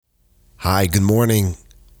Hi, good morning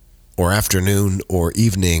or afternoon or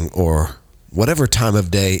evening or whatever time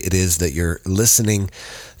of day it is that you're listening.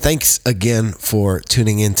 Thanks again for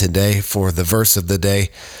tuning in today for the verse of the day.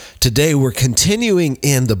 Today we're continuing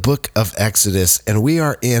in the book of Exodus and we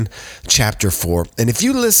are in chapter 4. And if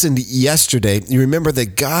you listened yesterday, you remember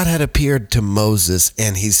that God had appeared to Moses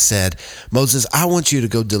and he said, Moses, I want you to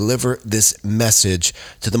go deliver this message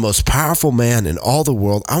to the most powerful man in all the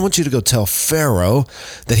world. I want you to go tell Pharaoh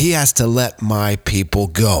that he has to let my people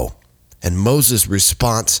go. And Moses'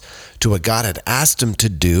 response to what God had asked him to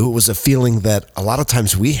do was a feeling that a lot of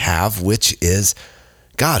times we have, which is,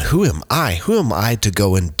 God, who am I? Who am I to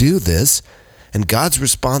go and do this? And God's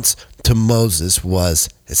response to Moses was,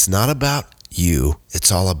 it's not about you.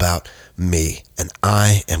 It's all about me. And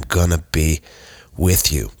I am going to be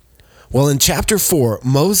with you. Well, in chapter 4,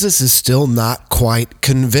 Moses is still not quite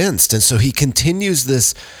convinced. And so he continues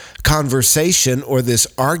this conversation or this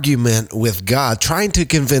argument with God, trying to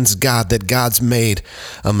convince God that God's made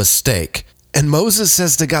a mistake. And Moses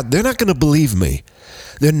says to God, they're not going to believe me.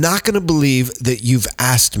 They're not going to believe that you've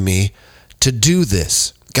asked me to do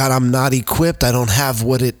this. God, I'm not equipped. I don't have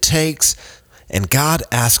what it takes. And God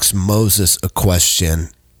asks Moses a question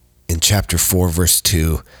in chapter 4, verse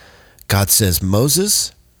 2. God says,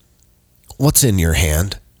 Moses, what's in your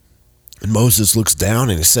hand? And Moses looks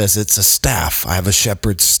down and he says, it's a staff. I have a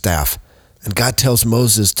shepherd's staff. And God tells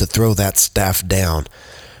Moses to throw that staff down.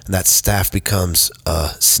 And that staff becomes a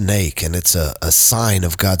snake. And it's a sign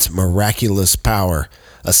of God's miraculous power,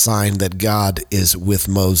 a sign that God is with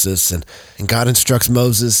Moses. And God instructs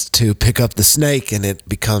Moses to pick up the snake and it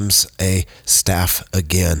becomes a staff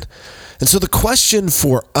again. And so the question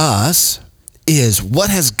for us is,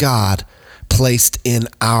 what has God placed in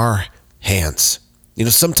our hands? You know,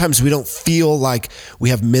 sometimes we don't feel like we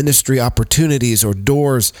have ministry opportunities or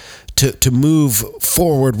doors to move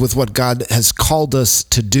forward with what God has called us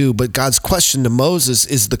to do. But God's question to Moses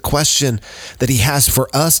is the question that he has for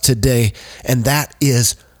us today. And that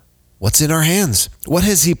is, what's in our hands? What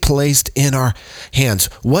has he placed in our hands?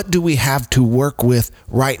 What do we have to work with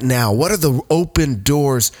right now? What are the open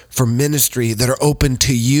doors for ministry that are open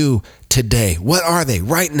to you today? What are they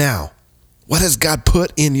right now? What has God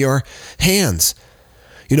put in your hands?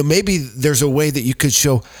 You know, maybe there's a way that you could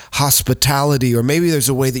show hospitality, or maybe there's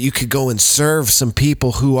a way that you could go and serve some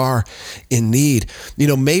people who are in need. You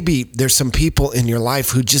know, maybe there's some people in your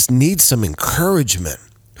life who just need some encouragement,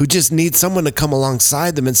 who just need someone to come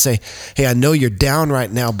alongside them and say, hey, I know you're down right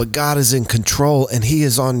now, but God is in control and he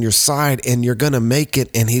is on your side and you're going to make it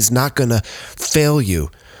and he's not going to fail you.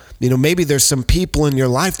 You know, maybe there's some people in your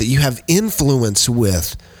life that you have influence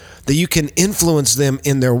with, that you can influence them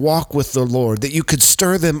in their walk with the Lord, that you could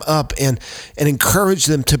stir them up and encourage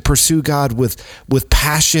them to pursue God with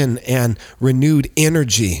passion and renewed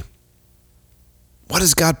energy. What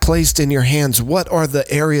has God placed in your hands? What are the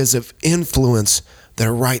areas of influence that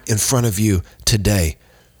are right in front of you today?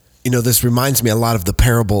 You know, this reminds me a lot of the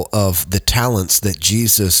parable of the talents that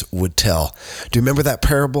Jesus would tell. Do you remember that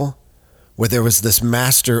parable? Where there was this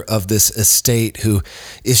master of this estate who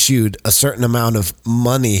issued a certain amount of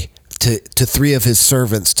money to three of his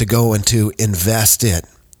servants to go and to invest it.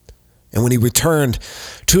 And when he returned,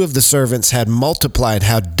 two of the servants had multiplied,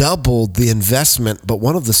 had doubled the investment, but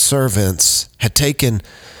one of the servants had taken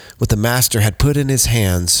what the master had put in his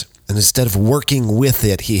hands, and instead of working with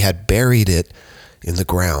it, he had buried it in the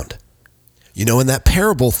ground. You know, in that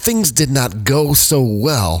parable, things did not go so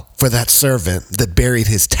well for that servant that buried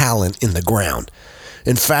his talent in the ground.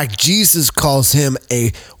 In fact, Jesus calls him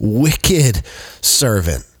a wicked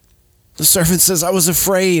servant. The servant says, I was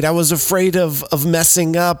afraid of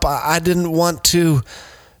messing up. I didn't want to.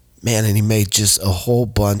 Man, and he made just a whole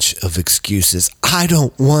bunch of excuses. I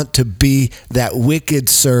don't want to be that wicked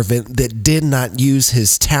servant that did not use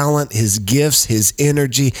his talent, his gifts, his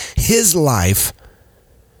energy, his life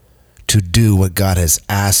to do what God has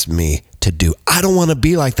asked me to do. I don't want to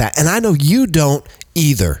be like that. And I know you don't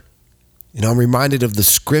either. You know, I'm reminded of the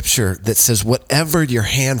scripture that says, whatever your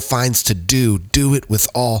hand finds to do, do it with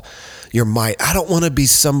all your might. I don't want to be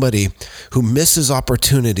somebody who misses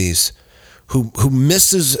opportunities, who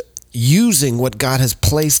misses using what God has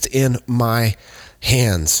placed in my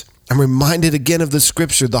hands. I'm reminded again of the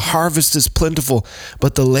scripture, the harvest is plentiful,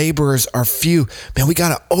 but the laborers are few. Man, we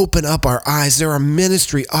got to open up our eyes. There are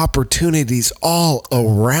ministry opportunities all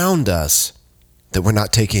around us that we're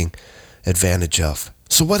not taking advantage of.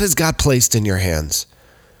 So what has God placed in your hands?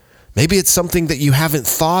 Maybe it's something that you haven't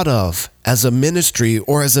thought of as a ministry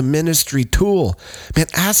or as a ministry tool. Man,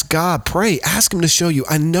 ask God, pray, ask him to show you.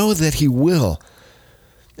 I know that he will.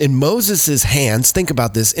 In Moses' hands, think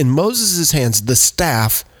about this, in Moses' hands, the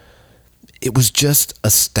staff It was just a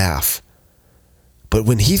staff. But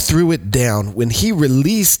when he threw it down, when he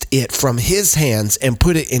released it from his hands and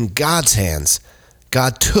put it in God's hands,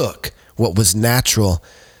 God took what was natural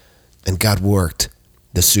and God worked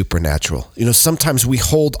the supernatural. Sometimes we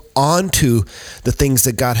hold on to the things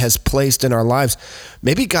that God has placed in our lives.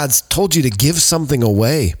 Maybe God's told you to give something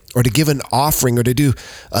away or to give an offering or to do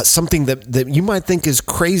something that you might think is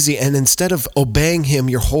crazy. And instead of obeying him,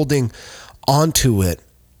 you're holding on to it.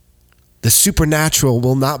 The supernatural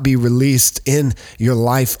will not be released in your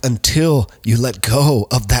life until you let go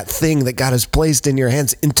of that thing that God has placed in your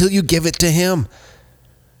hands, until you give it to him.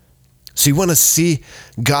 So you want to see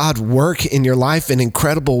God work in your life in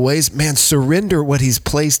incredible ways? Man, surrender what he's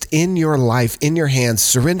placed in your life, in your hands.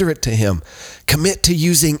 Surrender it to him. Commit to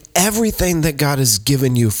using everything that God has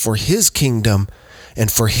given you for his kingdom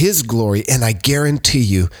and for his glory. And I guarantee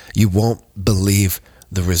you, you won't believe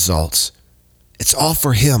the results. It's all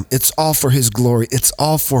for him. It's all for his glory. It's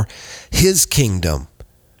all for his kingdom.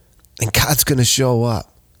 And God's going to show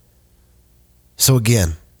up. So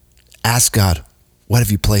again, ask God, what have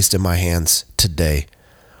you placed in my hands today?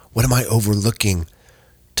 What am I overlooking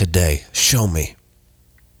today? Show me.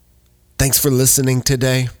 Thanks for listening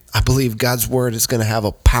today. I believe God's word is going to have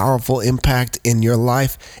a powerful impact in your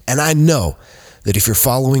life. And I know that if you're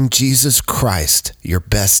following Jesus Christ, your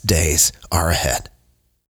best days are ahead.